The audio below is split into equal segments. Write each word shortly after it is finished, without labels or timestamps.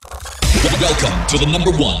Welcome to the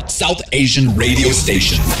 #1 South Asian radio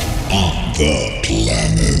station on the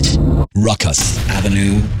planet. Ruckus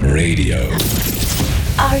Avenue Radio.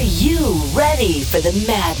 Are you ready for the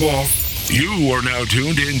madness? You are now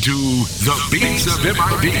tuned into the Beats of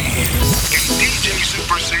MIB. DJ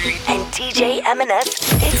Super C and DJ M&S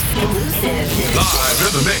exclusive. Live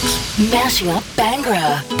in the mix. Mashing up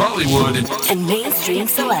Bhangra, Bollywood, and mainstream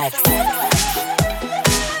selects.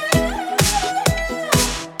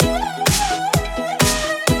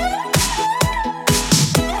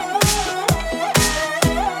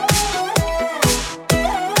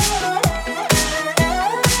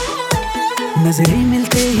 नजरें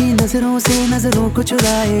मिलते ही नजरों से नजरों को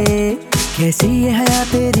चुराए, कैसी ये हया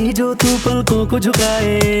तेरी जो तू पलकों को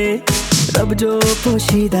झुकाए। रब जो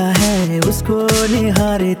पोशीदा है उसको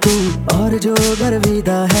निहारे तू, और जो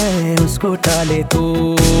गर्विदा है उसको टाले तू।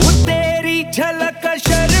 तेरी झलक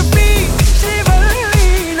शर्फी श्रीवल्ली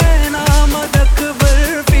नैना मदक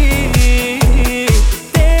बर्फी,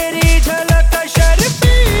 तेरी झलक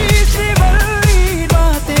शर्फी श्रीवल्ली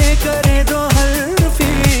बातें करे दो हल्फी।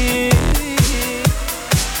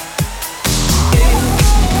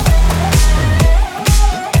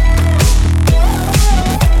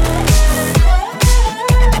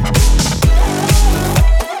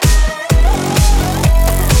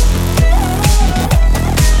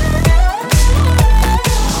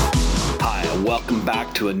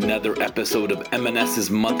 Back to another episode of M&S's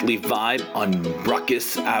Monthly Vibe on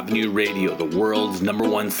Ruckus Avenue Radio, the world's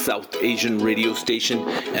 #1 South Asian radio station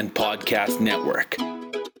and podcast network.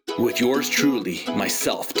 With yours truly,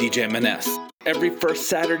 myself, DJ M&S. Every first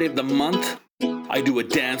Saturday of the month, I do a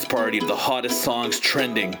dance party of the hottest songs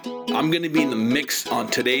trending. I'm going to be in the mix on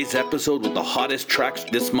today's episode with the hottest tracks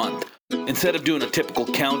this month. Instead of doing a typical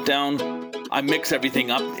countdown, I mix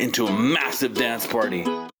everything up into a massive dance party.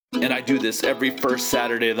 And I do this every first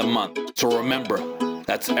Saturday of the month. So remember,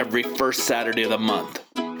 that's every first Saturday of the month.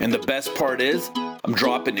 And the best part is, I'm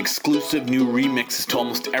dropping exclusive new remixes to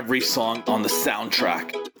almost every song on the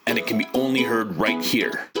soundtrack. And it can be only heard right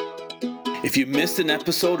here. If you missed an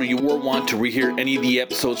episode or you were wanting to rehear any of the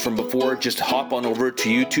episodes from before, just hop on over to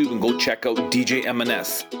YouTube and go check out DJ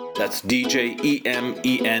M&S. That's DJ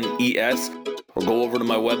EMENES. Or go over to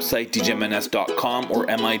my website, djmns.com or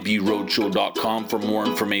mibroadshow.com for more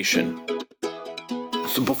information.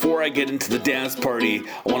 So before I get into the dance party,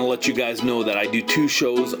 I want to let you guys know that I do 2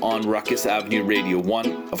 shows on Ruckus Avenue Radio. One,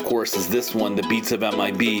 of course, is this one, The Beats of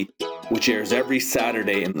MIB, which airs every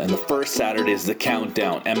Saturday, and the first Saturday is The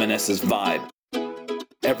Countdown, M&S's Vibe.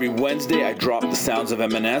 Every Wednesday, I drop The Sounds of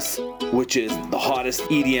M&S, which is the hottest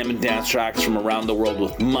EDM and dance tracks from around the world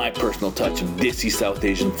with my personal touch of Desi South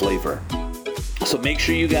Asian flavor. So make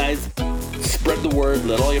sure you guys spread the word,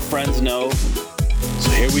 let all your friends know. So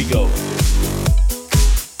here we go.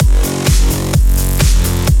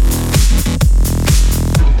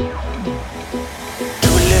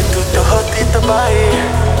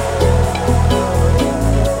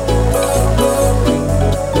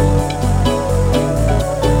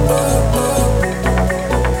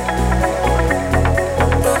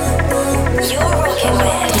 You're rocking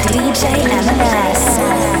with DJ M&S.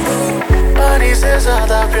 से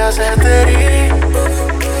ज्यादा प्यास है तेरी,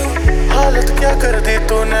 हालत क्या कर दी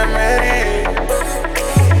तूने मेरी।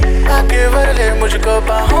 आके भर ले मुझको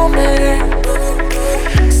बाहों में,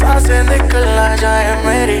 सांसें निकल ना जाए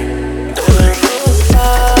मेरी।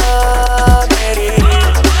 मेरी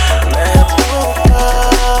महबूबा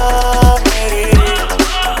मेरी,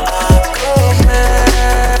 आँखों में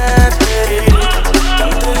तेरी,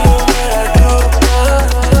 दिल मेरा डूबा।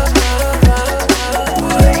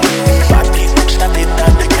 बाकी कुछ ना देता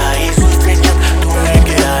दिखाई, जुल्फें जब तूने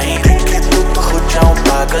गिराई, देखे तू तो हो जाऊं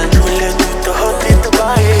पागल, झूले तू तो होती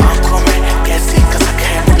तबाही। आँखों में कैसी कसक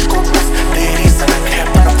है मुझको बस तेरी सनक है,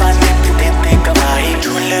 परवाने भी देते गवाही।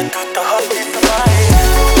 झूले तू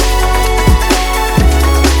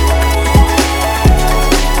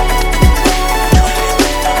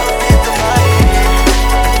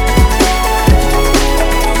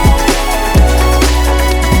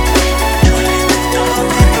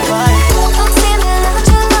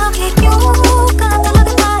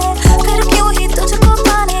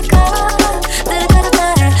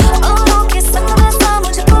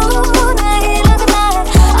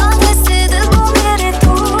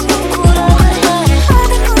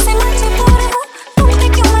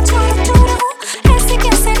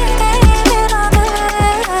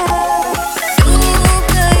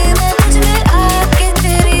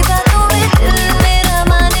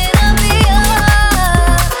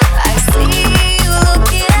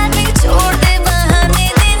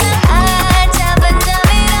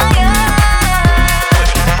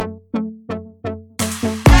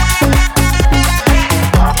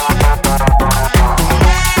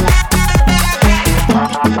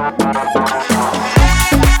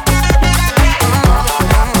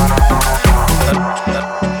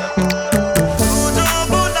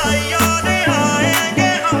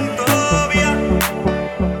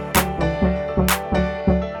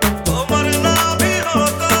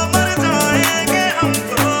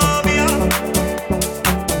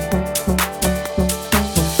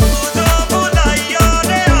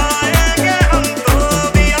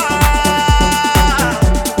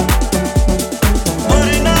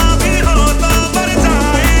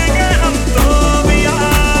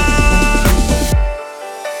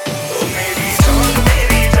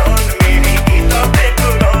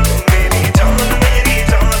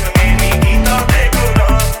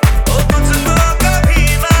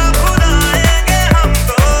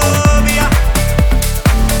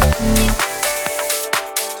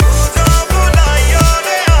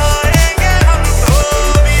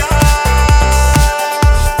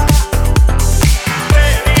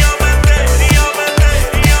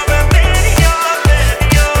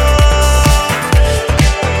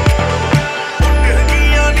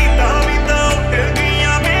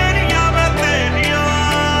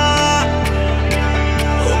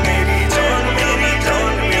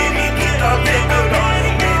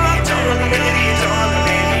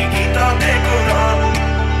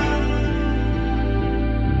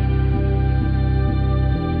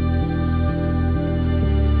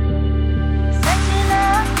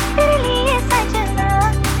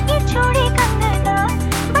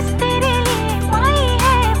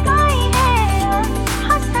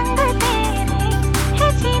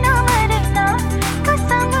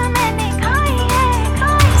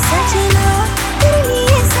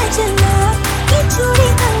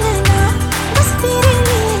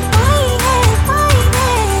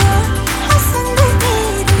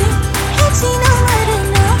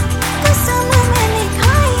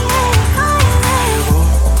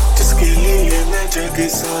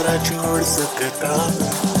सकता,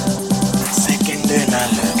 सेकंड ना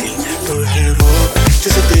लगे तो है वो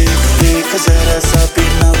जिसे देख देख जरा सा भी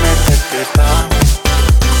ना मैं थकता,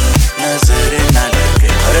 नजर ना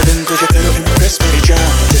लगे हर दिन तुझे करो इम्प्रेस मेरी जान,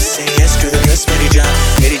 just say yes to the rest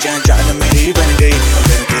मेरी जान जान मेरी बन गई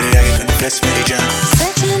अगर तेरे आगे कन्फेस मेरी जान।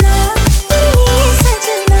 सजना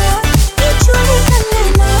सजना ये चोरी कर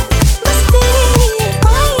लेना बस तेरे लिए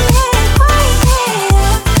कोई है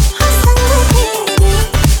हाँ संग तेरे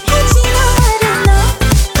है जीना मरना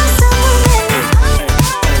कसम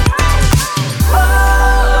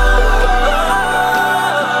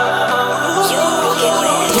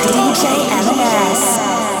DJ M&S।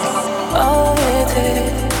 आए थे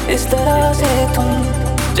इस तरह से तुम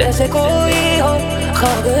जैसे कोई हो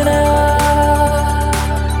ख्वाब नया,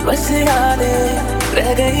 बस यादें रह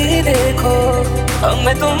गई देखो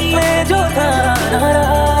हमें तुम में जो था ना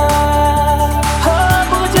रहा। हाँ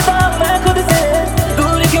पूछता मैं खुद से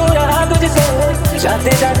दूर क्यों रहा तुझसे,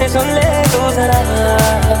 जाते जाते सुन ले तो जरा,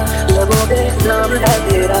 लबों पे नाम है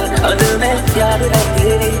तेरा और में याद है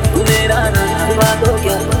तेरी, तू मेरा नाम हुआ तो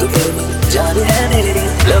क्या तू फिर जान है मेरी,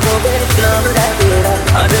 लबों पे नाम है तेरा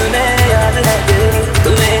और में याद है तेरी, तू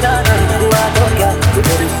मेरा नाम हुआ तो क्या तू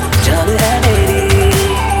फिर जान है मेरी।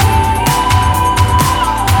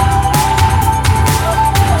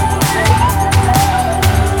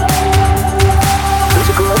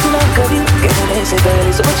 तुझको अपना कभी कहने से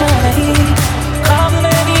पहले सोचा नहीं, ख्वाब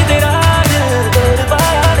में भी तेरा दिल तोड़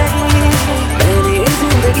पाया नहीं, मैंने ये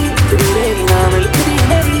जिंदगी तेरे नाम लिख दी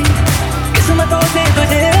मेरी, किस्मतों से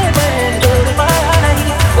तुझे मैं जोड़ पाया नहीं।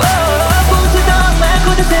 पूछता मैं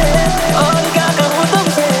खुद से और क्या कहूँ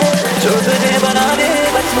तुमसे, जो तुझे बना दे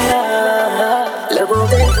बस मेरा, लबों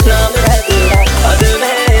पे नाम है तेरा और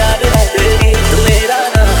में याद है तेरी, तू मेरा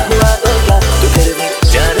नाम हुआ तो क्या तू फिर भी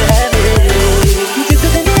जान है मेरी। जिस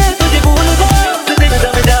दिन ये तुझे भूल जाऊं उस दिन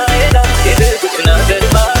समझ आएगा कि दिल कुछ ना कर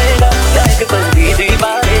पाएगा, क्या एक पल भी जी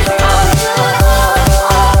पाएगा।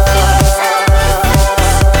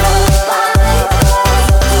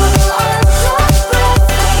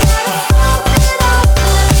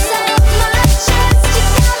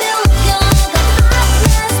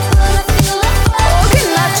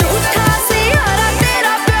 झूठा से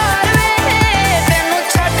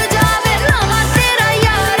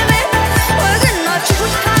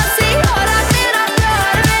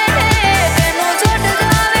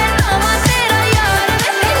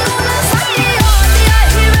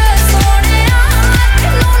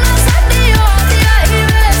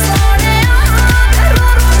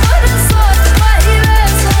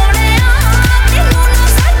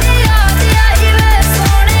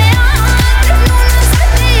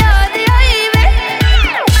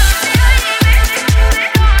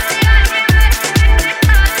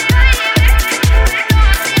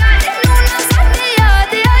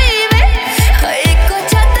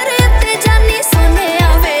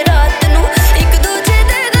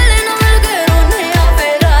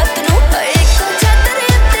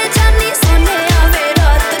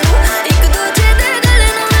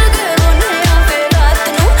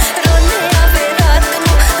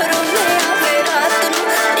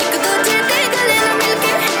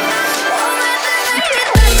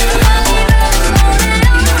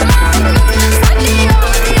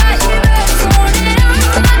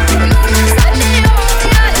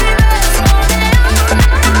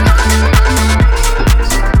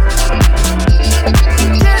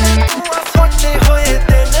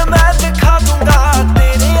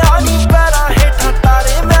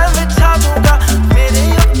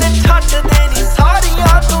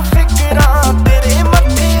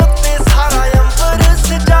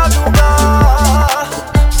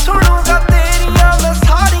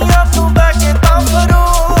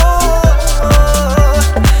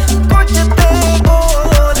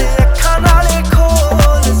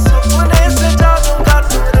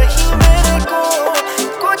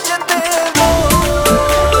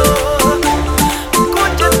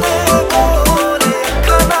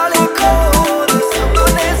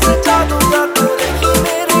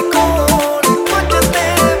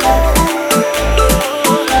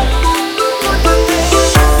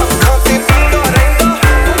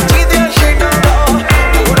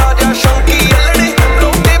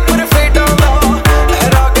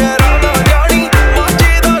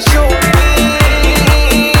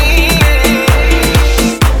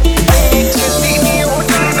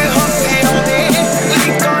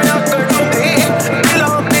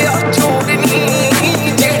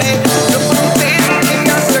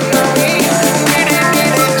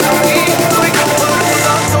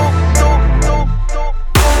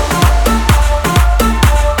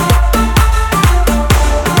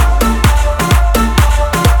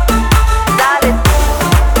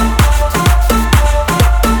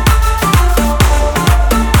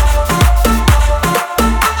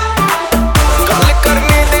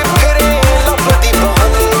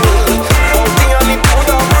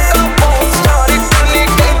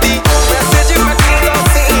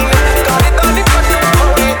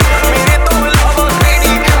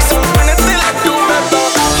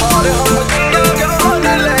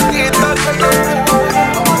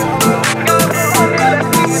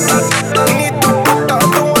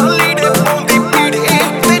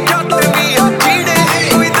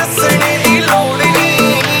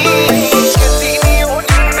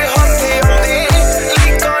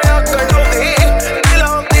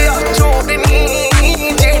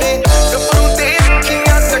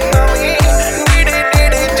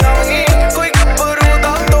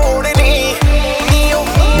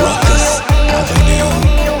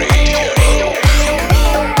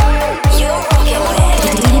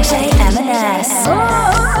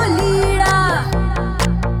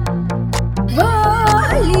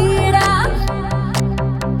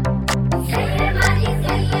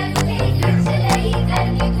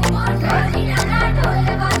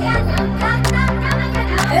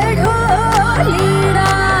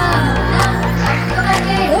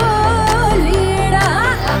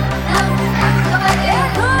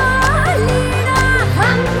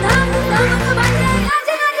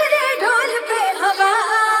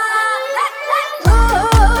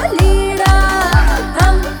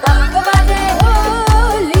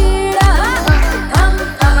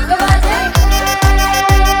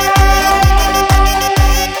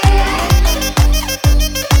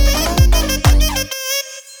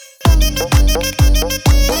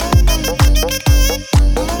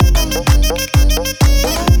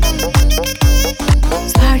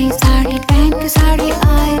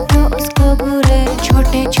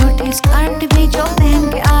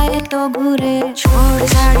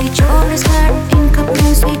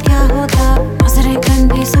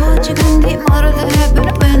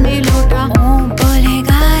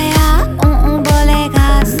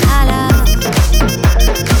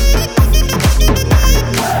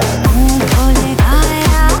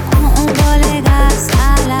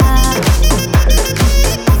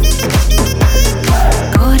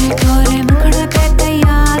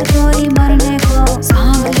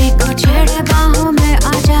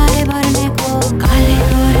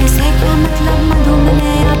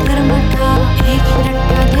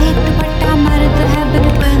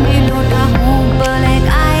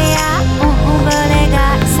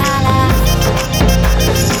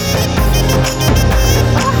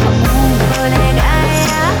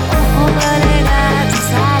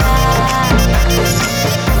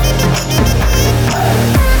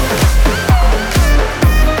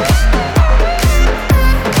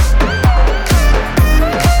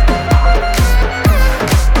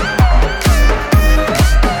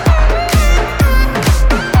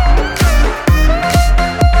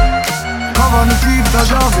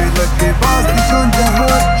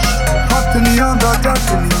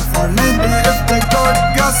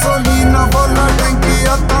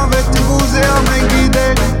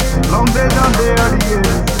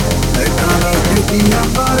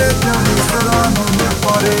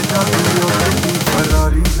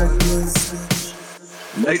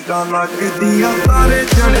ਲਾਈਟਾਂ ਲੱਗਦੀਆਂ ਤਾਰੇ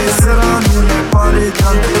ਚੜੇ ਸਰਾਂ ਨੂੰ ਨੇ ਪਾਰੇ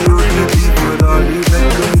ਜਾਂਦੀ ਉੱਡਦੀ ਪਰਾਲੀ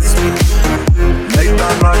ਵਿੱਚ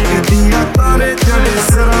ਲਾਈਟਾਂ ਲੱਗਦੀਆਂ ਤਾਰੇ ਚੜੇ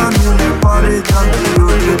ਸਰਾਂ ਨੂੰ ਨੇ ਪਾਰੇ ਜਾਂਦੀ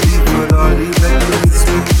ਉੱਡਦੀ ਪਰਾਲੀ ਵਿੱਚ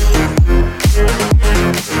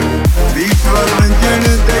ਬੀਟ ਵੰਜਣ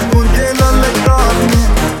ਤੇ ਗੁੰਜੇ ਲਲਕਾਰ ਨੇ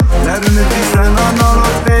ਲਰਨ ਦੀ ਸੈਨਾ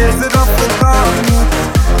ਨਾਲੋਂ ਤੇਜ਼ ਰਫ਼ਤਾਰ ਨੇ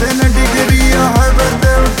 3 ਡਿਗਰੀਆਂ ਹਾਈਵੇ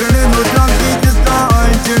ਤੇ ਉੱਡਣੇ ਨੂੰ ਜਾਂਦੀ ਜਿੱਦਾਂ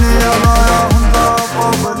ਇੰਜਣ ਆਇਆ ਹੁੰਦਾ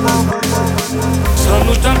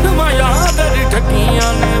ਸਾਨੂੰ ਚੰਦਮਾ ਯਾਦ ਦੀ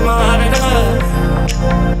ਠੱਗੀਆਂ ਨੇ ਮਾਰਿਆ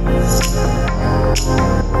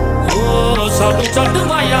ਓ ਸਾਨੂੰ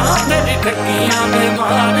ਚੰਦਮਾ ਯਾਦ ਦੀ ਠੱਗੀਆਂ ਨੇ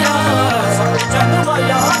ਮਾਰਿਆ ਸਾਨੂੰ ਚੰਦਮਾ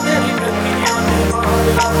ਯਾਦ ਦੀ ਠੱਗੀਆਂ ਨੇ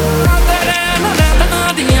ਮਾਰਿਆ ਤੇਰੇ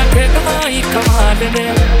ਨਾਲ ਦੀਆਂ ਖੇਡਾਂ ਹੀ ਕਮਾਲ ਨੇ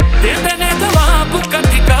ਦਿਲ ਨੇ ਜਵਾਬ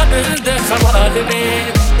ਕਦੀ ਕਰਦੇ ਸਵਾਲ ਨੇ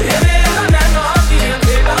ਤੇਰੇ ਨਾਲ ਦੀਆਂ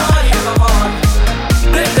ਖੇਡਾਂ ਹੀ ਕਮਾਲ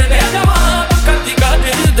ਦਿਲ ਨੇ ਜਵਾਬ ਕਦੀ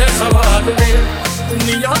ਕਰਦੇ ਸਵਾਲ ਨੇ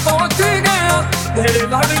ਦੁਨੀਆ ਤੋਂ ਅੱਕ ਗਿਆ ਤੇਰੇ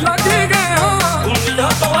ਲੜ ਲੱਗ ਗਿਆ ਦੁਨੀਆ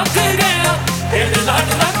ਤੋਂ ਅੱਕ ਗਿਆ ਤੇਰੇ ਲੜ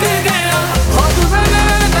ਲੱਗ ਗਿਆ ਹੱਥ ਵੇਲੇ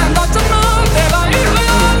ਲੈਂਦਾ ਚੰਨਾ ਤੇਰਾ ਹੀ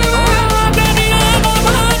ਹੋਇਆ ਤੇਰੀਆਂ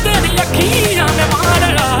ਬਾਹਾਂ ਤੇਰੀ ਅੱਖੀਆਂ ਨੇ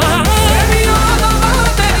ਮਾਰਿਆ ਤੇਰੀਆਂ ਬਾਹਾਂ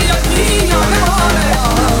ਤੇਰੀ ਅੱਖੀਆਂ ਨੇ ਮਾਰਿਆ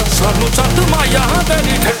ਸਾਨੂੰ ਚੰਦ ਮਾਇਆ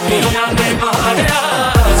ਤੇਰੀ ਠੱਗੀਆਂ ਨੇ ਮਾਰਿਆ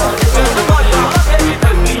ਸਾਨੂੰ ਚੰਦ ਮਾਇਆ ਤੇਰੀ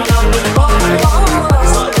ਠੱਗੀਆਂ ਨੇ ਮਾਰਿਆ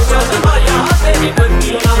ਸਾਨੂੰ ਚੰਦ ਮਾਇਆ ਤੇਰੀ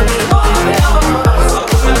ਠੱਗੀਆਂ ਨੇ ਮਾਰਿਆ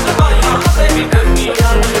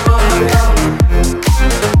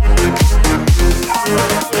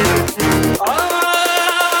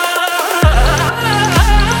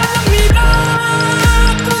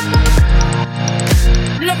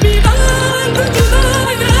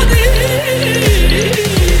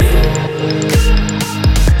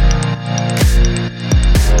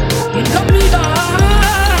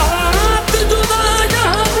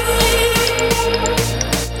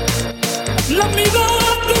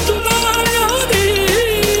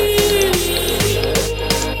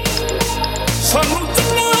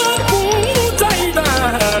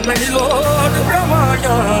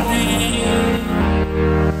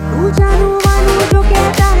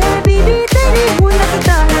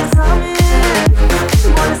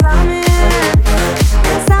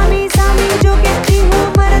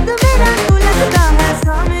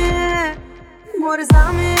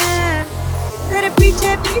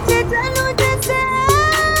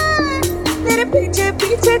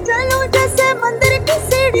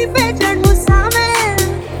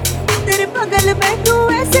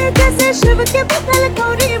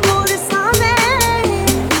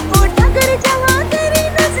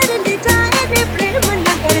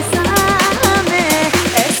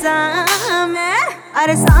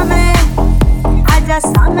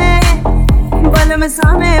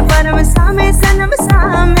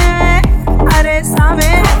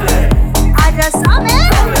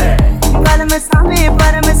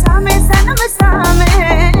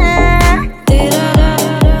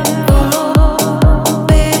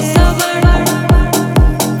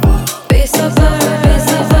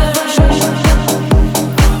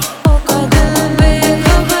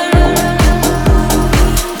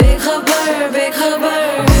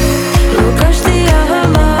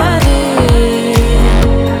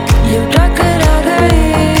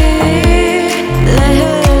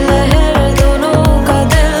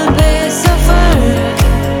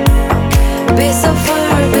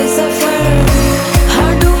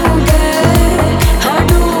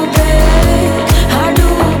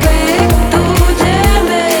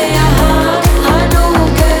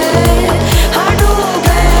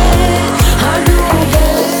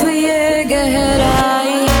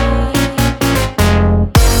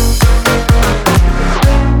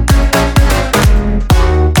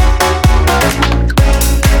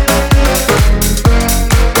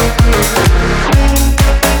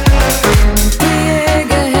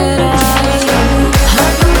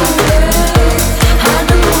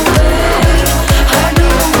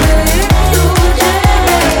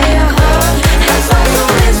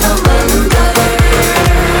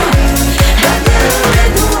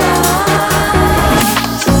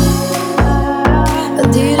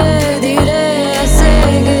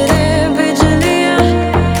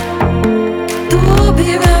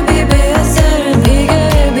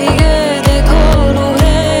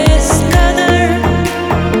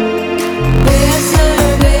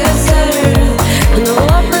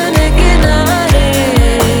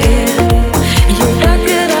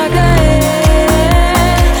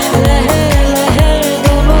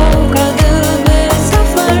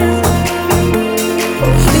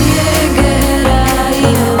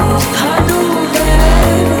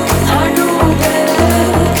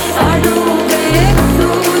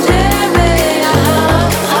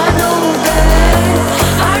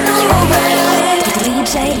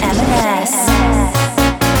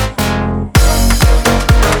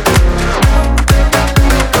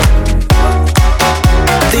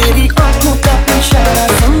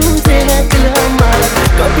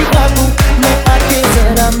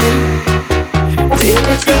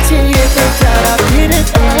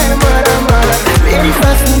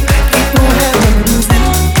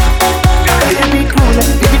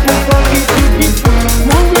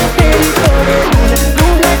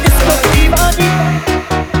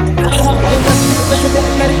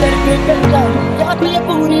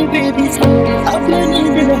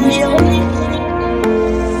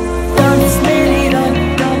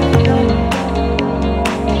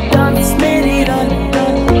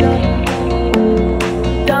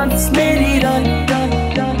डांस मेरी रानी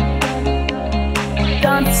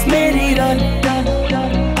डांस मेरी रानी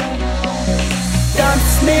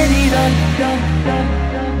डांस मेरी रानी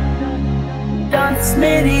डांस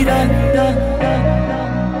मेरी रानी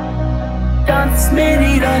डांस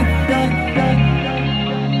मेरी रानी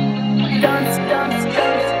dance dance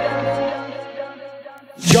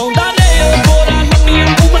Jonda leo gora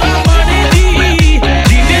lammiyan umra maane di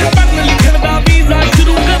jine padh likhan da visa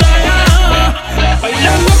shuru karaya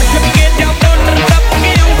pehla log ke jab border tap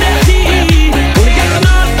ke aunde si hun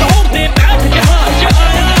jana to de baith jahan ch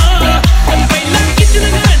aaya pehla kitchen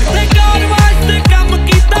head te car waste kam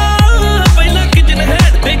kita pehla kitchen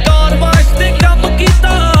head te car waste kam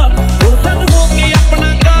kita hun sad ho ke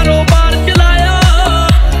apna karobar chalaya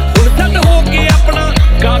hun sad ho ke apna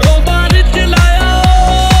karobar chalaya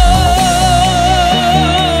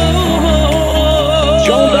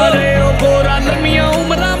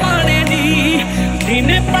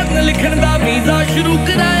पढ़न लिखन दा visa शुरू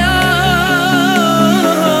कराया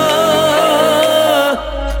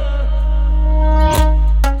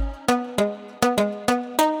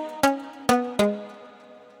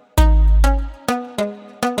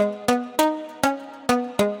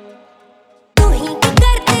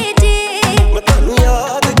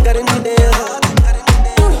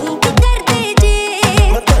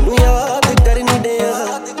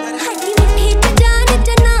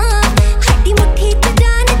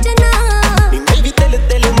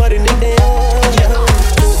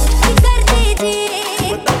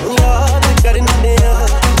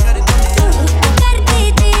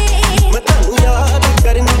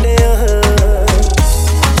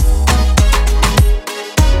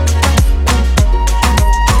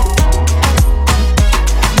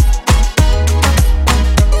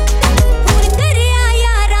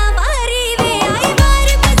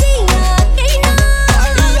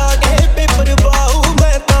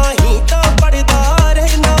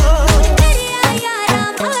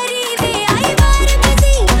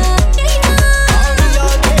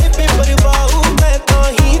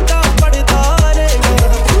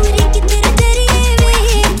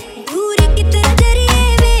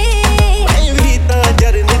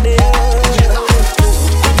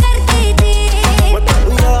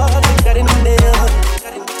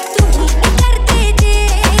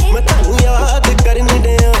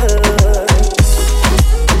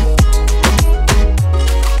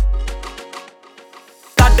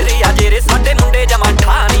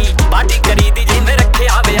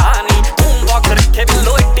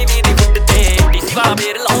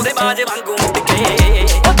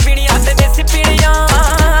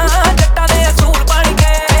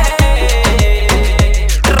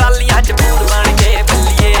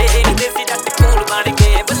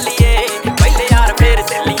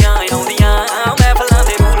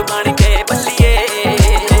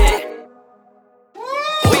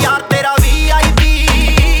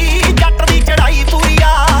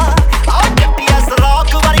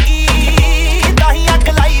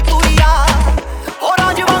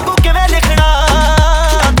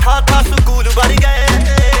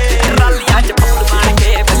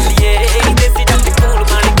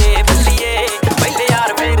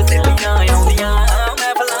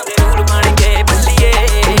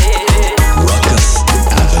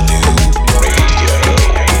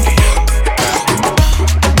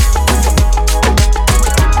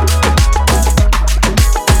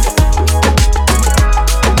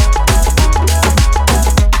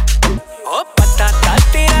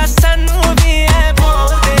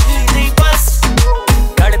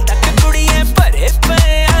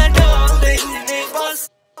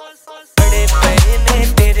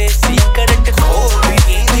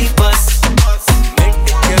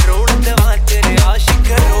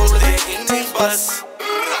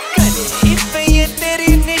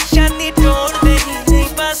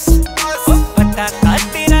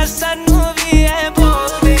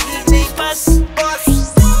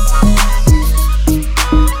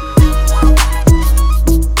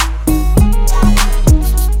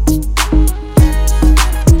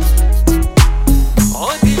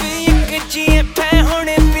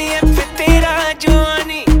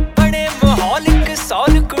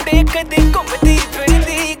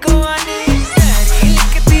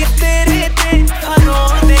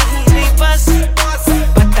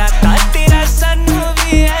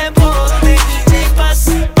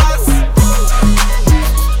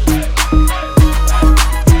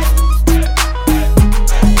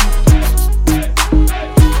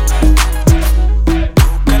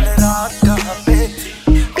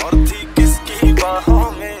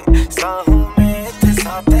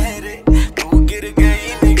तेरे तू गिर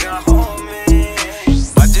गई निगाहों में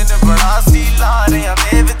भजन बड़ा सी ला रहे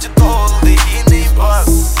में विच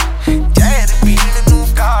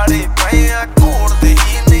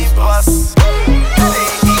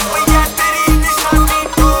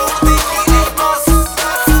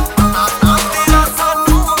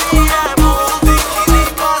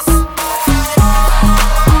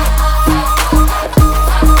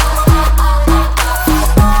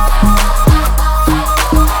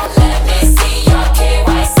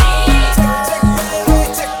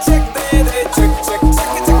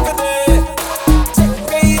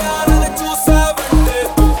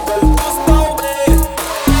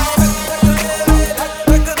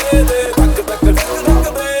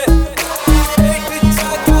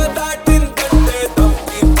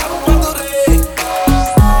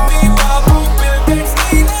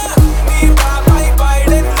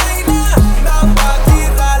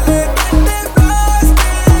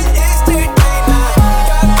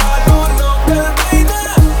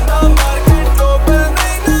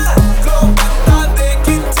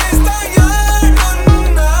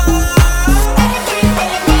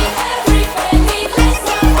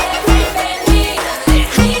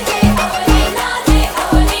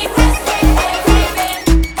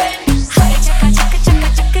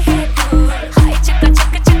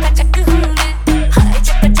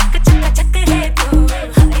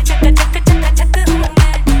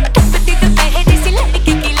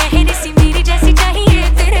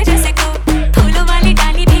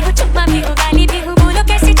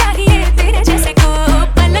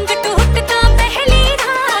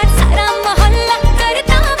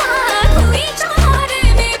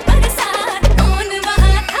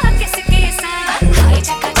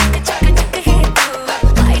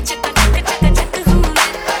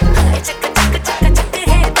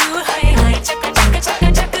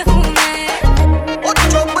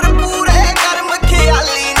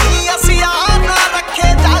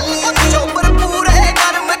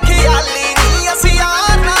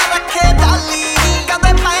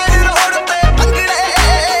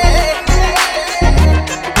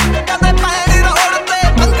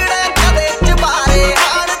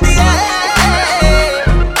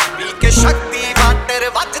शक्ति वाटर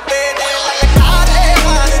बजते ने ललकारे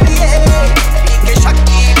हार दिए के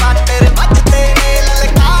शक्ति वाटर बजते ने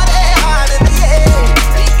ललकारे हार दिए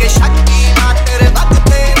के शक्ति वाटर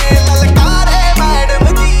बजते ने ललकारे मैडम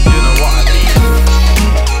जी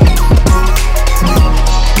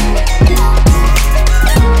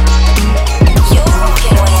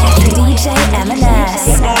DJ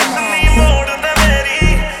M&S.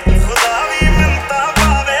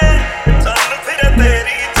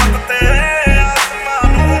 तेरी छत ते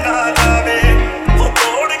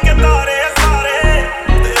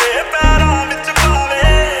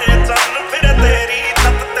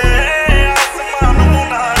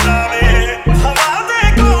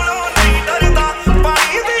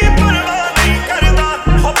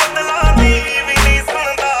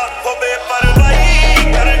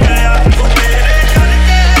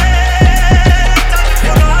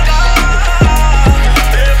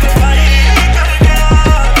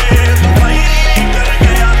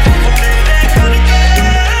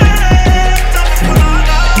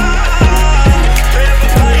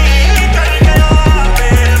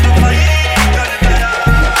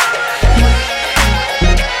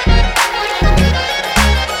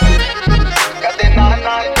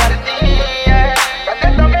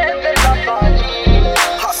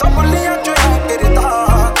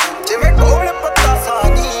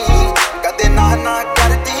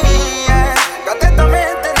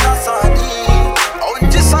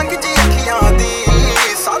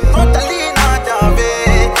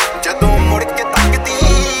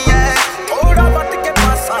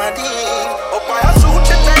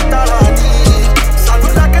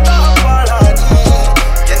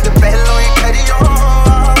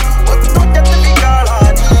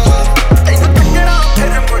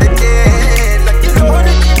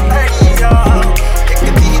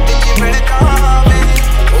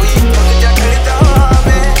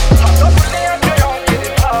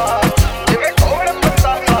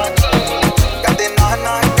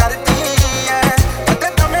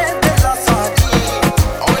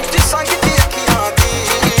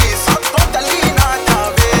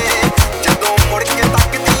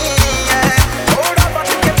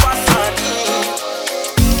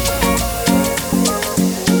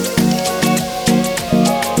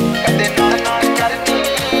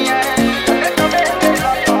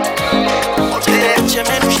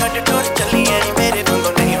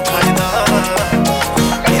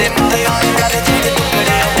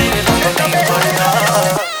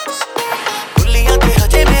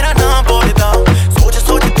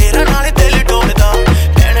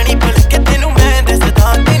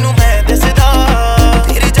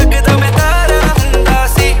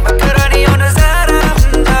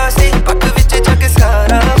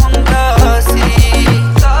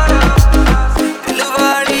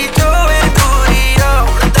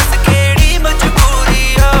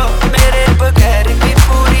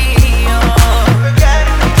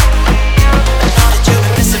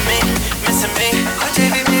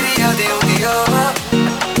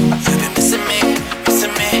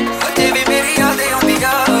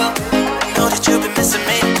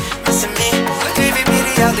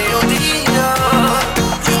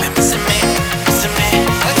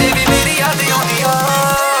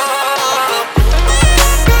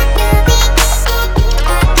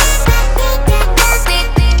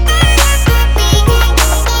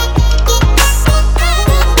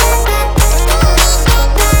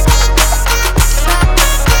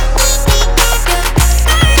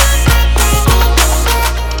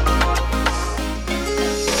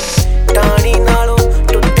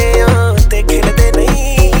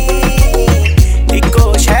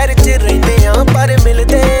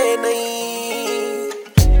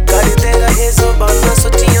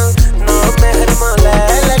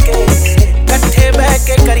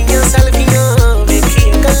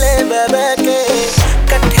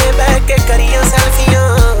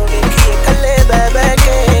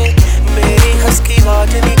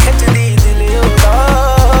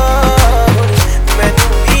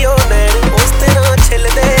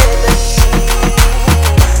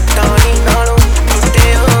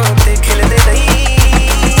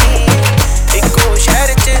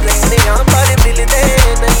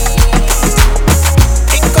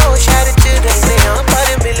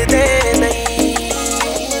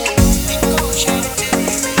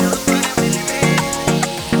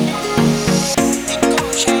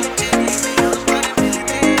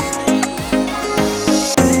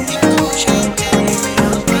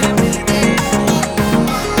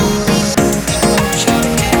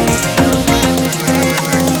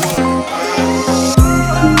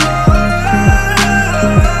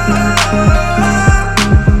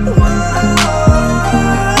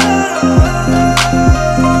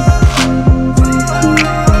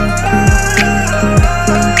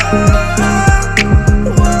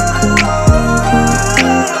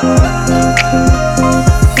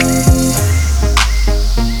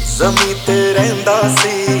ਜ਼ਮੀਂ ਤੇ ਰਹਿੰਦਾ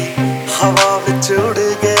ਸੀ ਹਵਾ ਵਿੱਚ ਉੜ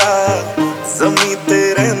ਗਿਆ ਜ਼ਮੀਂ ਤੇ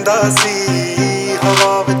ਰਹਿੰਦਾ ਸੀ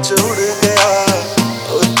ਹਵਾ ਵਿੱਚ ਉੜ ਗਿਆ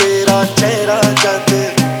ਉਹ ਤੇਰਾ ਚਿਹਰਾ ਜਦ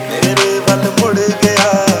ਮੇਰੇ ਵੱਲ ਮੁੜ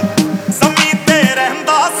ਗਿਆ ਜ਼ਮੀਂ ਤੇ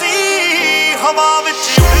ਰਹਿੰਦਾ ਸੀ ਹਵਾ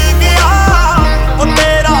ਵਿੱਚ ਉੜ ਗਿਆ ਉਹ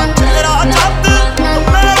ਤੇਰਾ ਚਿਹਰਾ ਜਦ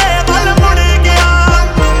ਮੇਰੇ ਵੱਲ ਮੁੜ ਗਿਆ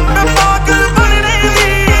ਮੈਂ ਪਾਗਲ ਬਣ ਰਹੀ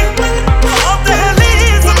ਸੀ ਉਹ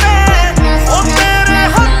ਦਹਲੀਜ਼ ਤੇ ਉਹ ਤੇਰੇ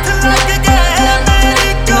ਹੱਥ ਲੱਗ ਗਏ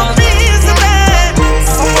ਮੇਰੀ ਕਮੀਜ਼ ਤੇ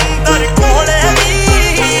ਸਮੁੰਦਰ ਕੋਲੇ ਵੀ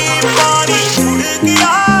ਪਾਣੀ ਉੜ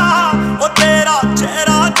ਗਿਆ ਉਹ ਤੇਰਾ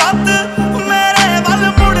ਚਿਹਰਾ ਜਦ ਮੇਰੇ ਵੱਲ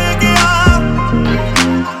ਮੁੜ ਗਿਆ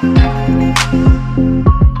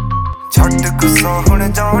ਛੱਡ ਗੁੱਸਾ ਹੁਣ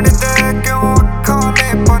ਜਾਣ ਦੇ ਕਿਉਂ ਅੱਖਾਂ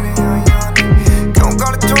ਨੇ ਭਰੀਆਂ ਨੇ ਕਿਉਂ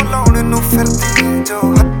ਗਲ ਚੋਂ ਲਾਉਣ ਨੂੰ ਫਿਰਦੀ ਜੋ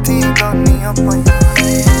ਹੱਥੀਂ ਗਾਨੀਆਂ ਪਾਈਆਂ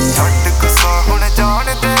ਛੱਡ ਗੁੱਸਾ ਹੁਣ ਜਾਣ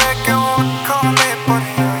ਦੇ ਕਿਉਂ ਅੱਖਾਂ ਨੇ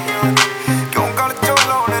ਭਰੀਆਂ ਨੇ ਕਿਉਂ ਗਲ ਚੋਂ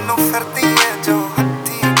ਲਾਉਣ ਨੂੰ ਫਿਰਦੀ ਜੋ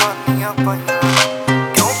ਹੱਥੀਂ ਗਾਨੀਆਂ ਪਾਈਆਂ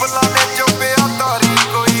ਕਿਉਂ ਬੁਲਾਣੇ ਜੋ ਪਿਆ ਤਾਰੀ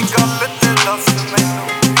ਕੋਈ ਗੱਲ ਤੇ ਦੱਸ ਮੈਨੂੰ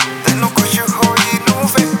ਤੈਨੂੰ ਖੁਸ਼ ਹੋਈ ਨੂੰ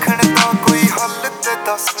ਵੇਖਣ ਦਾ ਕੋਈ ਹੱਲ ਤੇ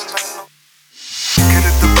ਦੱਸ ਮੈਨੂੰ ਫਿਰ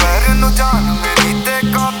ਦੁਪਹਿਰ ਨੂੰ ਜਾਨ ਮੇਰੀ ਤੇ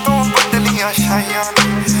ਕਾਤੋਂ ਬਦਲੀਆਂ ਛਾਈਆਂ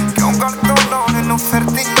ਨੇ ਕਿਉਂ ਗਲ ਤੋਂ ਲਾਉਣ ਨੂੰ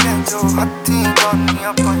ਫਿਰਦੀ ਜੋ ਹੱਥੀਂ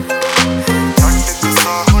ਗਾਨੀਆਂ ਪਾਈਆਂ ਛੱਡ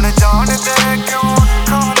ਗੁੱਸਾ ਹੁਣ ਜਾਣ ਦੇ ਕਿਉਂ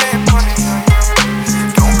ਅੱਖਾਂ ਨੇ ਭਰੀਆਂ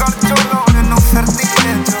ਕਿਉਂ ਗਲ ਚੋਂ ਲਾਉਣ ਨੂੰ ਫਿਰਦੀ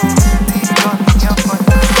ਜੋ ਹੱਥੀਂ ਗਾਨੀਆਂ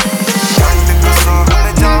ਪਾਈਆਂ ਛੱਡ ਗੁੱਸਾ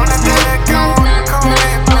ਹੁਣ ਜਾਣ ਦੇ ਕਿਉਂ ਅੱਖਾਂ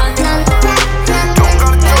ਨੇ ਭਰੀਆਂ ਕਿਉਂ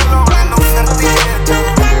ਗਲ ਚੋਂ ਲਾਉਣ ਨੂੰ ਫਿਰਦੀ ਜੋ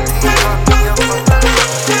ਹੱਥੀਂ ਗਾਨੀਆਂ ਪਾਈਆਂ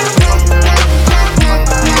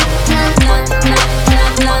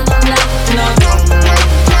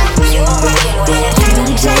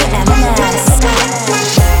DJ M&S.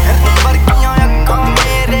 ਵਰਗੀਆਂ ਅੱਖਾਂ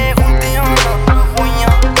ਮੇਰੇ ਹੁੰਦੀਆਂ ਰੱਬ ਹੋਈਆਂ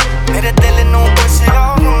ਮੇਰੇ ਦਿਲ ਨੂੰ ਪੁੱਛਿਆ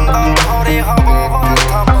ਹੁੰਦਾ ਥੋੜੇ ਹਵਾਵਾਂ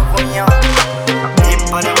ਥੰਮ ਹੋਈਆਂ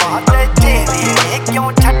ਬੇਪਰਵਾਹ ਤੇ ਚਿਹਰੇ ਨੇ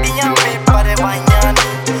ਕਿਉਂ ਛੱਡੀਆਂ ਬੇਪਰਵਾਹੀਆਂ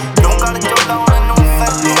ਨੇ ਕਿਉਂ ਗਲ ਚੋਂ ਲਾਉਣ ਨੂੰ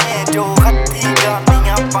ਫਿਰਦੇ ਜੋ ਹੱਥੀਂ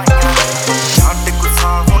ਗਾਨੀਆਂ ਪਾਈਆਂ ਛੱਡ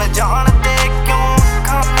ਗੁੱਸਾ ਹੁਣ ਜਾਣ ਤੇ ਕਿਉਂ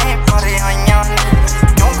ਅੱਖਾਂ ਨੇ ਭਰੀਆਂ ਨੇ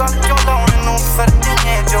ਕਿਉਂ ਗਲ ਚੋਂ ਲਾਉਣ ਨੂੰ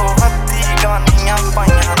ਫਿਰਦੇ ਜੋ ਹੱਥੀਂ ਗਾਨੀਆਂ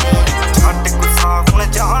ਪਾਈਆਂ ਛੱਡ ਗੁੱਸਾ ਹੁਣ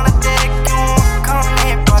ਜਾਣ ਤੇ ਕਿਉਂ ਅੱਖਾਂ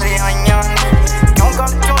ਨੇ ਭਰੀਆਂ ਨੇ ਕਿਉਂ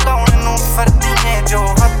ਗਲ ਚੋਂ ਲਾਉਣ ਨੂੰ ਫਿਰਦੇ ਜੋ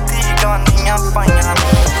ਹੱਥੀਂ ਗਾਨੀਆਂ ਪਾਈਆਂ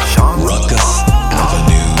Ruckus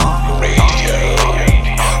Avenue Radio.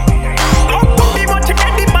 ਕੁੱਤੀ ਮੁੱਛ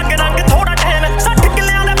ਟੇਢੀ ਪੱਗ ਰੰਗ ਥੋੜਾ ਠਹਿਰ 60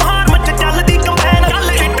 ਕਿੱਲਿਆਂ ਦੇ ਫਾਰਮ 'ਚ ਚੱਲਦੀ ਕੰਪੈਨ ਗੱਲ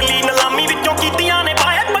ਇਟਲੀ ਨਿਲਾਮੀ ਵਿੱਚੋਂ ਕੀਤੀਆਂ ਨੇ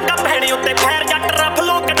ਪਾਏ ਪੰਗਾ ਪੈਣੇ ਉੱਤੇ ਖੈਰ ਜੱਟ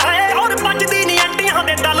ਰਫਲੋਂ ਕਢਾਏ ਔਰ ਭੱਜਦੀ ਨੀ ਅੰਟੀਆਂ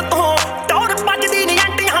ਦੇ ਦਲ ਤੋਂ ਟੌਰ ਭੱਜਦੀ ਨੀ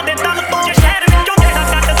ਅੰਟੀਆਂ ਦੇ ਦਲ ਤੋਂ ਜੇ ਸ਼ਹਿਰ ਵਿੱਚੋਂ ਜਿਹੜਾ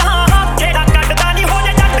ਕੱਢਦਾ ਨੀ ਹੋ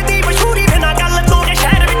ਜੇ ਜੱਟ ਦੀ ਮਸ਼ਹੂਰੀ ਬਿਨਾਂ ਗੱਲ ਤੋਂ ਜੇ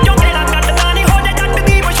ਸ਼ਹਿਰ ਵਿੱਚੋਂ ਜਿਹੜਾ ਕੱਢਦਾ ਨੀ ਹੋ ਜੇ ਜੱਟ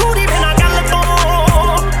ਦੀ ਮਸ਼ਹੂਰੀ ਬਿਨਾਂ ਗੱਲ ਤੋਂ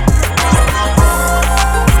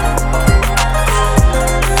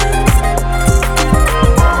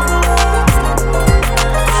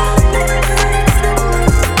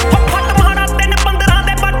ਫੱਟ ਮਹਾਣਾ 3-15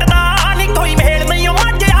 ਦੇ ਪੱਟ ਦਾ ਨੀ ਕੋਈ ਮੇਲ ਨਹੀਂ ਉਹ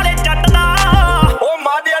ਮਾਝੇ ਵਾਲੇ ਜੱਟ ਦਾ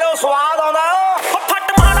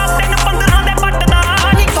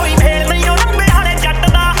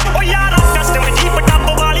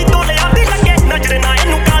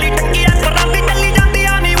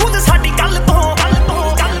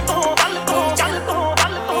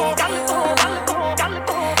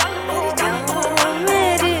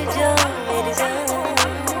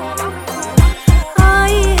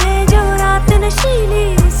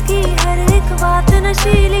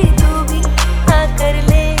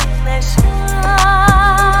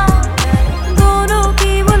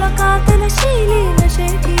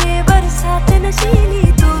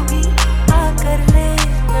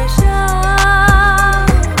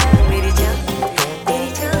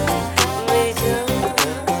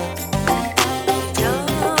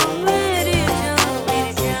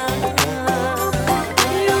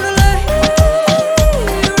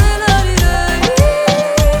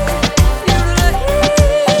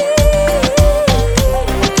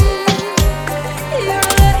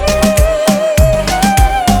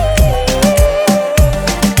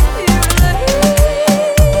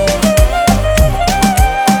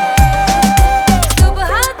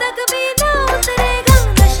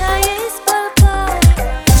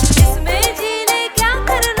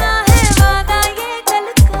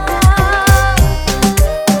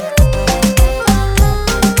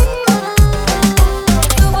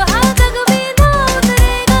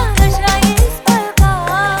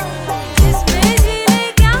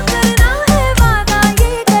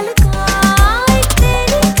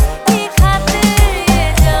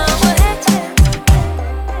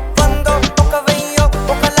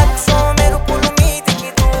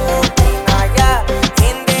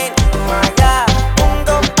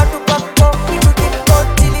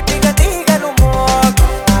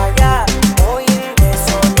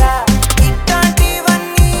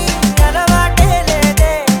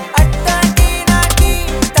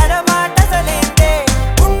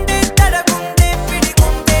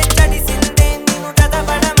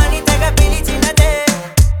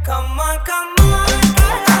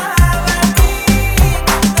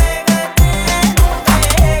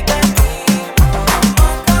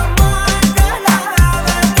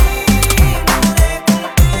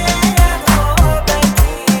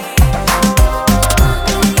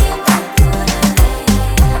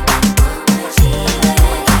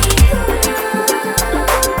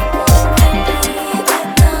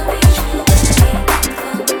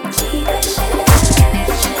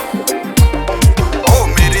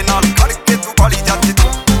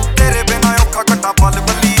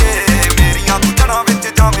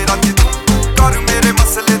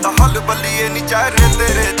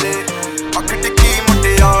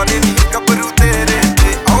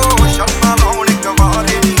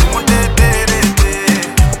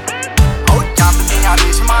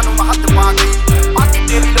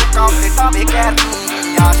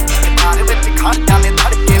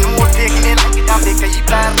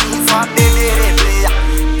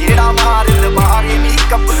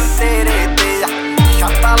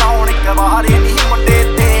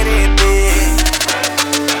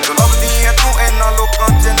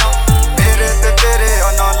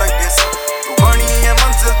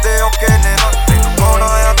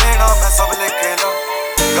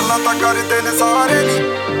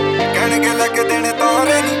ਲੈ ਕੇ ਦੇਣੇ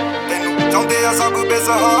ਤਾਰੇ ਨੀ ਤੈਨੂੰ ਚਾਹੁੰਦੇ ਆ ਸਭ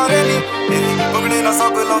ਬੇਸਹਾਰੇ ਨੀ ਇਹ ਬਗਣੇ ਨਾ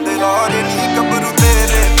ਸਭ ਲਾਉਂਦੇ ਲਾਰੇ ਨੀ ਗੱਭਰੂ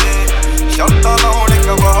ਤੇਰੇ ਤੇ ਸ਼ਰਤਾਂ ਲਾਉਣ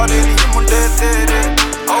ਕਵਾਰੇ ਨੀ ਮੁੰਡੇ ਤੇਰੇ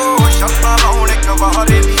ਓ ਸ਼ਰਤਾਂ ਲਾਉਣ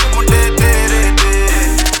ਕਵਾਰੇ ਨੀ ਮੁੰਡੇ ਤੇਰੇ ਤੇ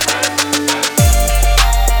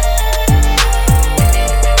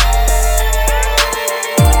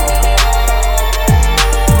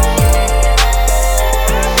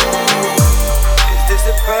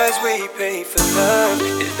Price we pay for love.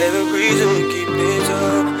 Is there a reason we keep this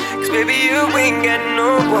up? Cause baby you ain't got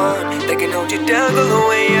no one that can hold you down the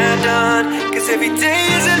way I done. Cause every day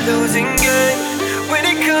is a losing game when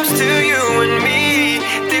it comes to you and me.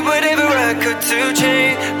 Did whatever I could to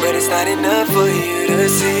change, but it's not enough for you to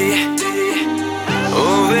see.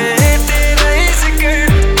 Oh babe, tera is a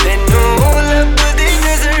girl that no love they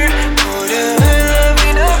deserve. Pura love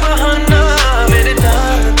in a bahana mere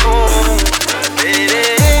naal ko.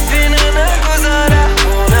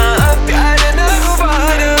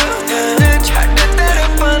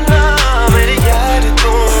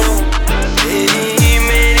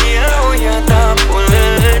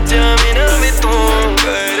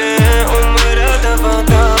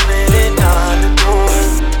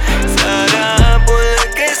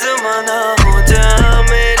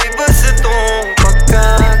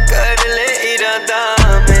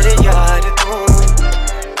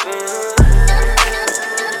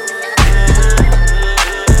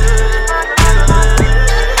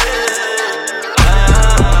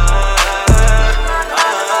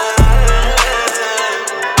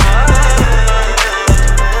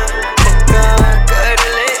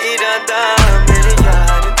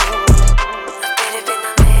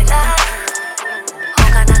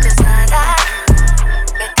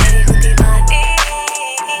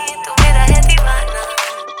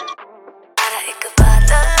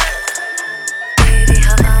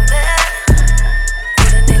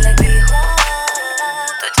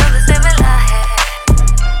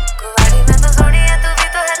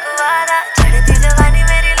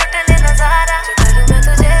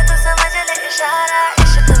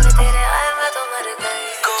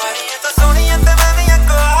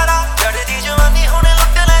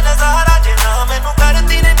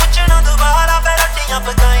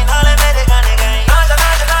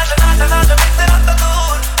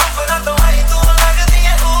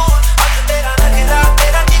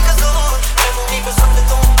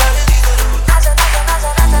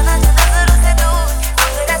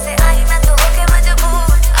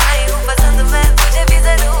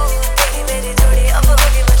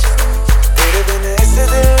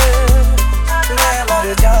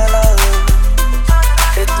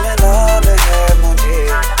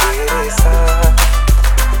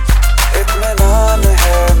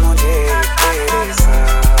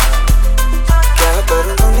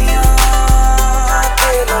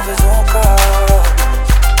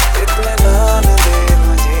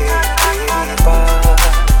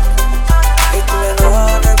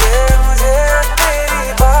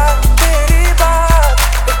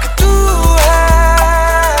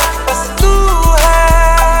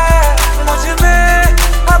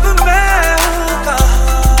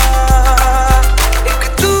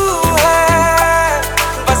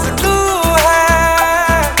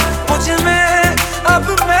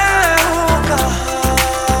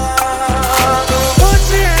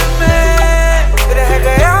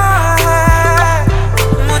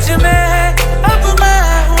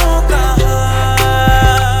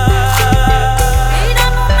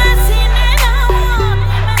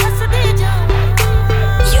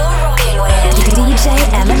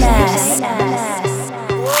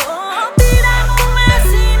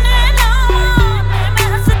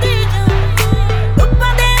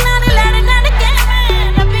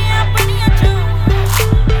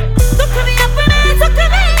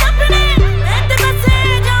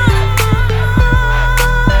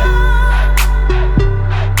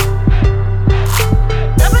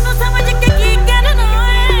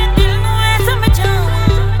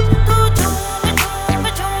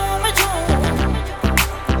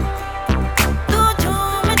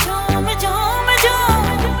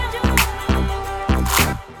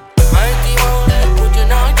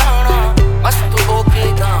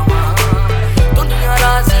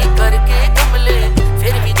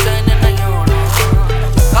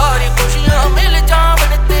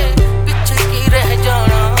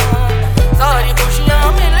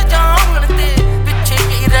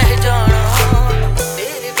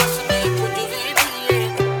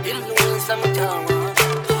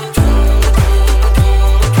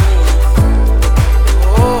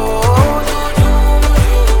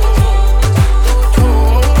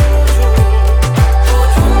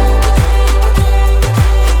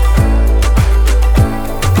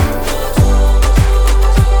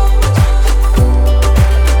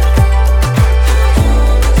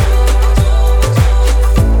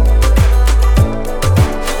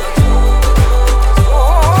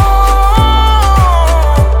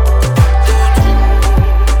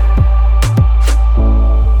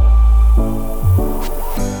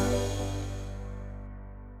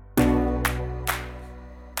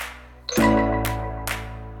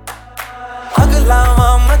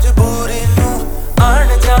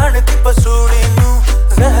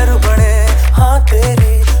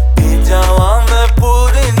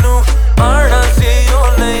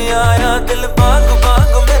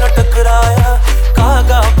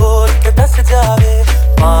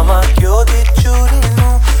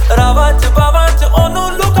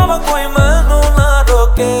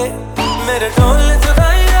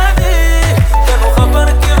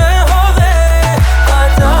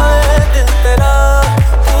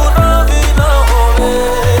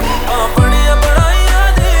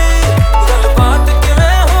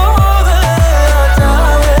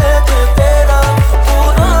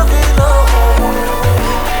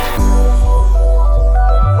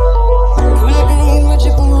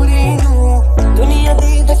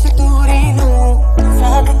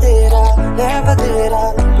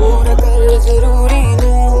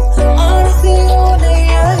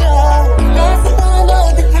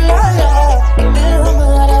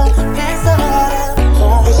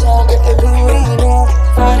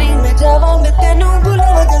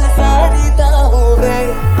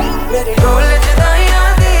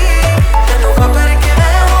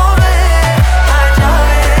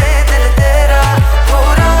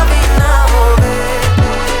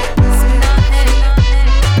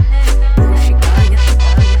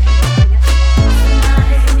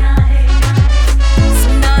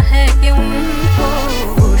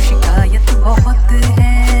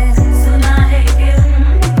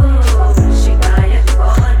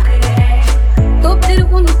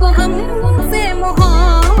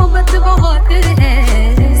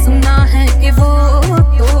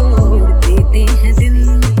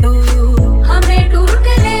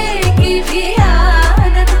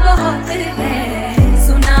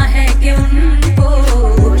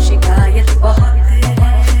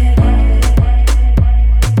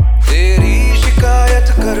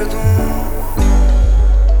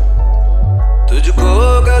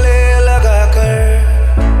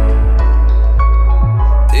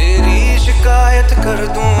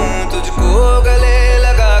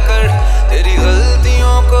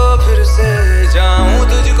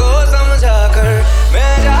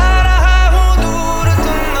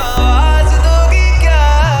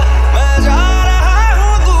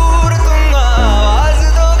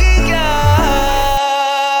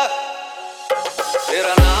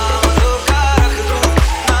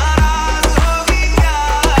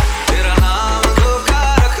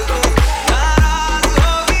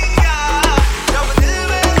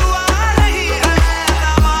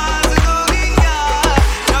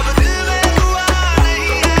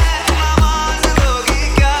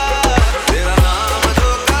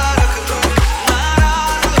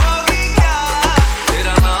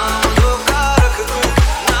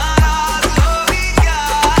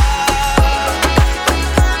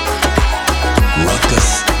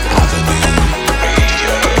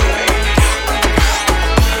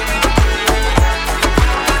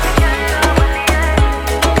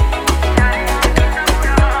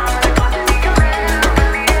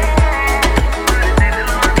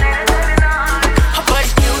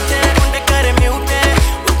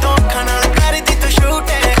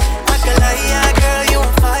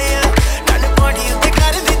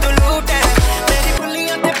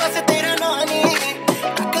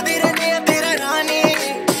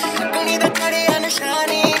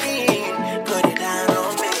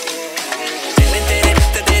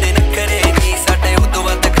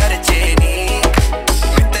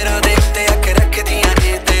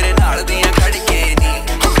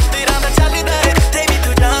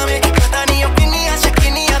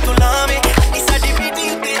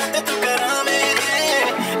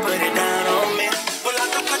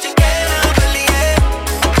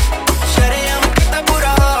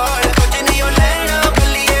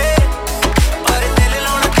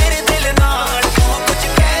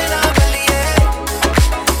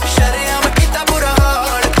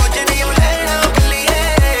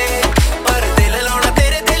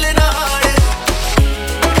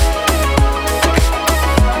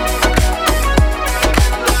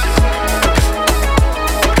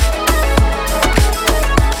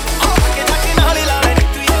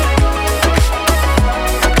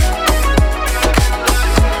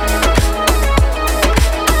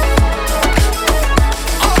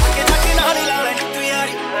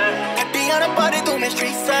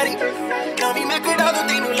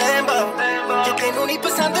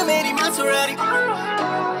 Maserati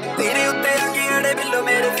तेरे उत्ते आके अड़े बिल्लो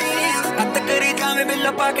मेरे feels अत करी जावे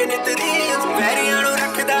बिल्लो पाके नित reels वैरियां नू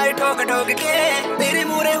रखदा है ठोक ठोक के तेरे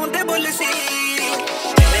मूरे हुंदे बुल सी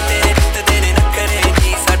जिन्ने तेरे नित तेरे नखरे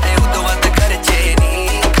नी साडे उदों वध खर्चे नी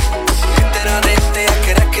इतरा दे उत्ते अख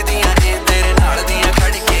रखदियां ने तेरे नाल दियां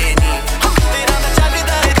खड़के नी तेरा मैं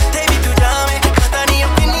चलदा है जिथे भी तू जावे पता नहीं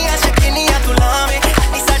किन्नियां शकीनियां तू लावे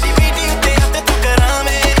नी साडी वीडियो ते अते तू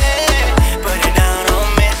करावे पर डाउन ऑन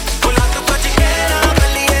मी बुला तू कुछ कहना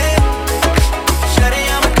बलिए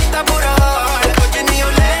शरियां में किता बुरा हाल कुछ नहीं हो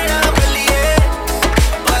लेना बलिए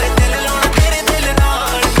पर दिल लाना तेरे दिल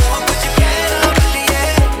नाल तू कुछ कहना बलिए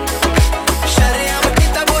शरियां में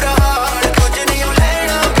किता बुरा हाल कुछ नहीं हो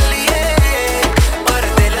लेना बलिए पर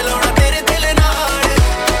दिल लाना तेरे दिल नाल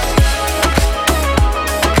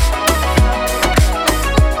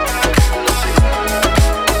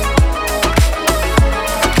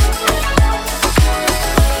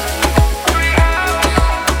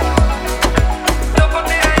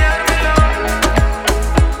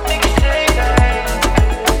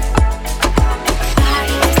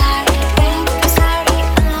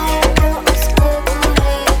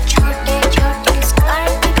छोटे छोटे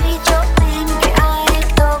स्कर्ट भी जो पहन के आए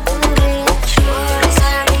तो बुरे चोर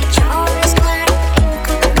साड़ी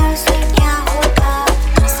इनको पता से क्या होता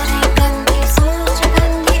नजरें गंदी सोच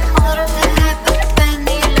गंदी और वह पर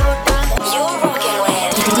पहने लोटा You're rocking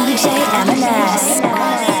with DJ M&S.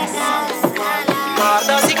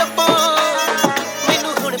 ਮਾਰਦਾ ਸੀ ਗੱਪਾਂ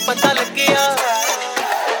ਮੈਨੂੰ ਹੁਣ ਪਤਾ ਲੱਗਿਆ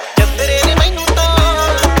ਚੰਦਰੇ ਨੇ ਮੈਨੂੰ ਤਾਂ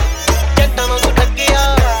ਜੱਟਾਂ ਵਾਂਗੂ ਠੱਗਿਆ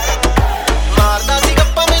ਮਾਰਦਾ ਸੀ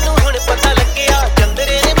ਗੱਪਾਂ ਮੈਨੂੰ ਹੁਣ ਪਤਾ ਲੱਗਿਆ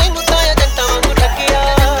ਚੰਦਰੇ ਨੇ ਮੈਨੂੰ ਤਾਂ ਜੱਟਾਂ ਵਾਂਗੂ ਠੱਗਿਆ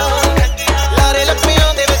ਲਾਰੇ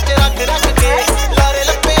ਲੱਪਿਆਂ ਦੇ ਵਿੱਚ ਰੱਖ ਰੱਖ ਕੇ ਲਾਰੇ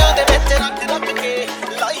ਲੱਪਿਆਂ ਦੇ ਵਿੱਚ ਰੱਖ ਰੱਖ ਕੇ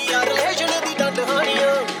ਲਾਈ ਯਾਰ ਰਿਲੇਸ਼ਨ ਦੀ ਡੰਡ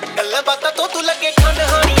ਹਾਣੀਆਂ ਗੱਲਾਂ ਬਾਤਾਂ ਤੋਂ ਤੂੰ ਲੱਗੇ ਖੰਡ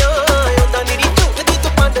ਹਾਣੀਆਂ ਉਹਦਾ ਨਿਰੀ ਝੂਠ ਦੀ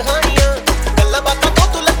ਤੂੰ ਪੰਡ ਹਾਣੀਆਂ ਗੱਲਾਂ ਬਾਤਾਂ ਤੋਂ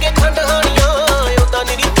ਤੂੰ ਲੱਗੇ ਖੰਡ ਹਾਣੀਆਂ ਉਹਦਾ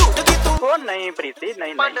ਨਿਰੀ ਝੂਠ ਦੀ ਤੂੰ ਉਹ ਨਹੀਂ ਪ੍ਰੀਤੀ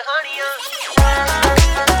ਨਹੀਂ ਪੰਡ ਨਹੀਂ ਹਾਣੀਆਂ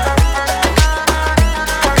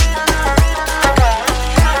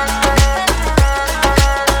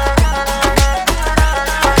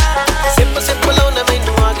ਸਿਪ ਸਿਪ ਲਾਉਣਾ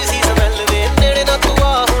ਮੈਨੂੰ ਆ ਗਈ ਸੀ ਸਮੈਲ ਵੇ ਨੇੜੇ ਨਾ ਤੂੰ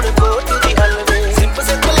ਆ ਹੁਣ ਕੋਟੂ ਦੀ ਹੱਲ ਵੇ ਸਿਪ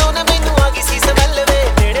ਸਿਪ ਲਾਉਣਾ ਮੈਨੂੰ ਆ ਗਈ ਸੀ ਸਮੈਲ ਵੇ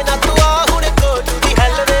ਨੇੜੇ ਨਾ ਤੂੰ ਆ ਹੁਣ ਕੋਟੂ ਦੀ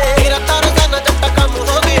ਹੱਲ ਵੇ ਤੇਰਾ ਤਾਂ ਰੋਜ਼ਾਨਾ ਜੱਟਾ ਕੰਮ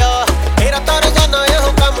ਹੋ ਗਿਆ ਤੇਰਾ ਤਾਂ ਰੋਜ਼ਾਨਾ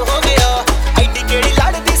ਇਹੋ ਕੰਮ ਹੋ ਗਿਆ ਐਡੀ ਕਿਹੜੀ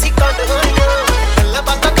ਲੜਦੀ ਸੀ ਕੰਡ ਹਾਣੀਆਂ ਗੱਲਾਂ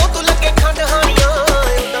ਬਾਤਾਂ ਤੋਂ ਤੂੰ ਲੱਗੇ ਖੰਡ ਹਾਣੀਆਂ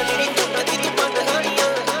ਉਹਦਾ ਮੇਰੀ ਝੂਠ ਦੀ ਤੂੰ ਪੰਡ ਹਾਣੀਆਂ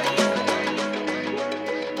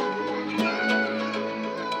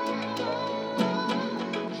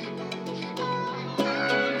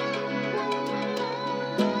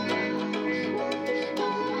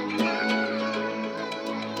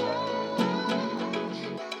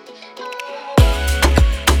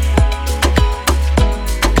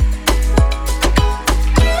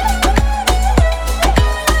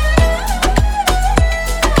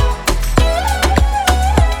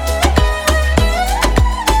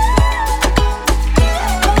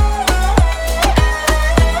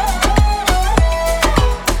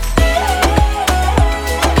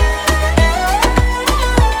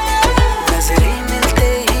नजरें मिलते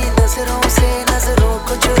ही नजरों से नजरों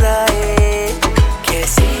को चुराए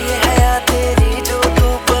कैसी ये हया तेरी जो तू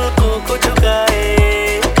पलकों को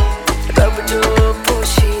झुकाए रब जो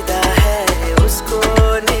पोशीदा है उसको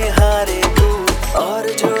निहारे तू और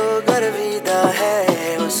जो गर्विदा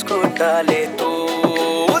है उसको टाले तू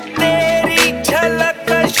तेरी झलक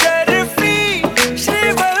शर्फी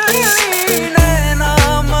श्रीवल्ली नैना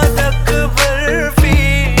मदक बर्फी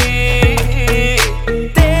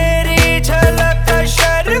तेरी झलक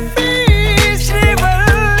शर्फी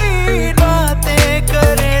श्रीवल्ली बातें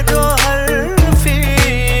करे जो हल्फी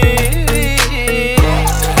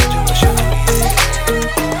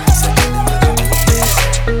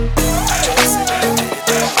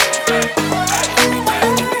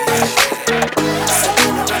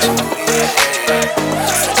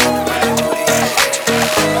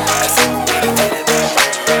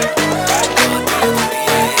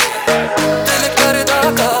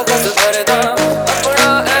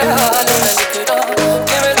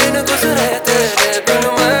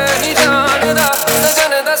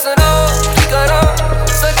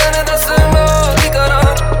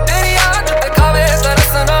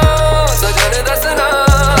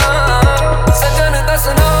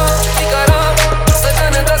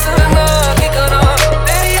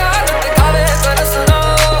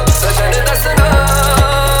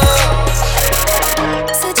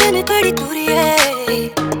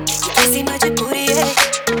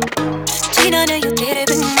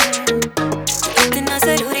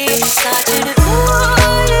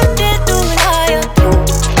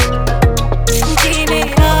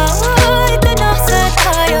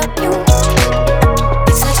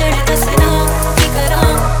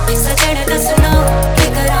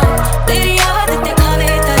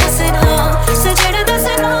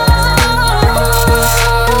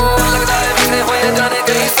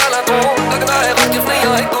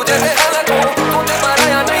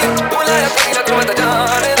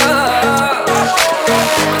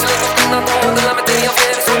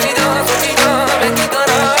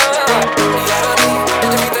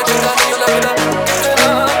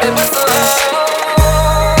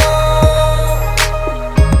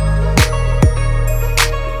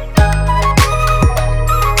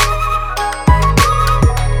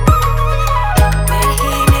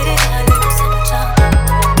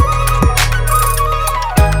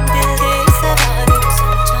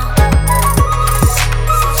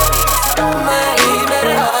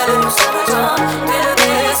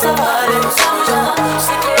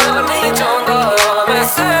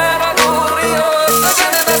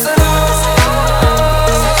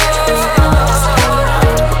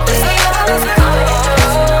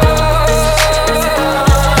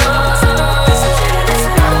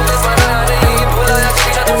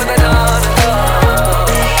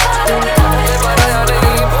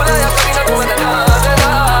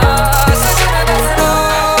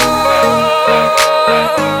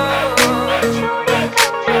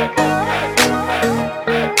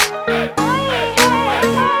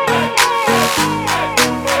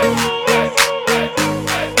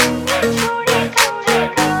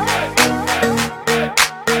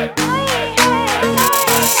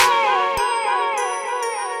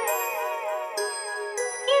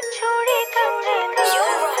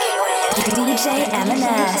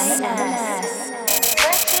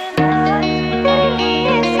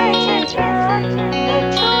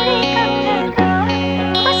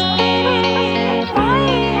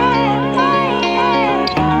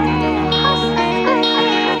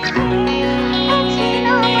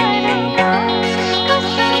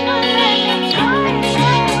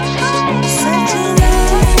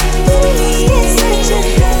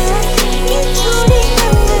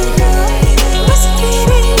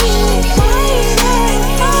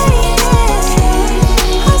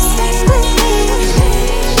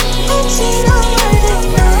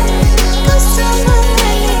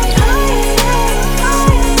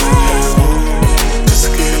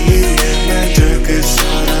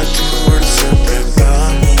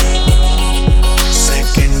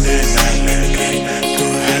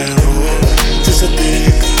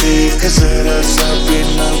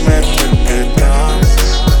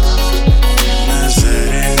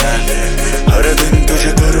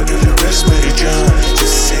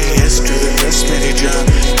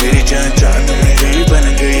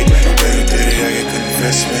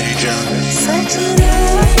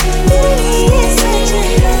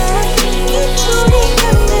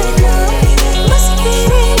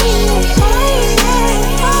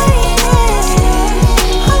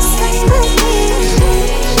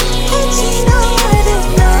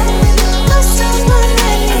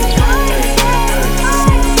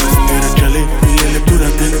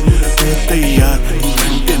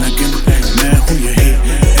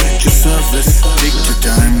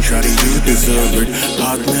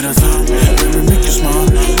हाथ मेरा साथ let me make you smile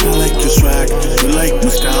I like your swag you like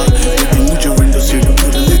my style लेती मुझे window seat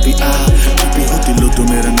पर लेती आ जब भी होती लो तो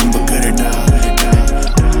मेरा नंबर करे डाल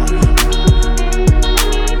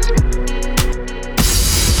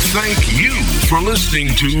Thank you for listening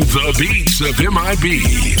to The Beats of MIB.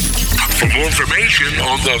 For more information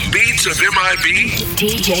on The Beats of MIB,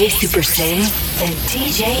 DJ Super Sing and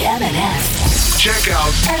DJ M&S. check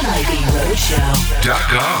out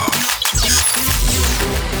MIBRoadshow.com.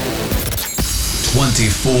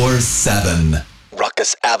 24/7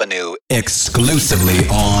 Ruckus Avenue exclusively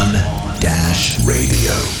on Dash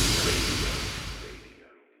Radio.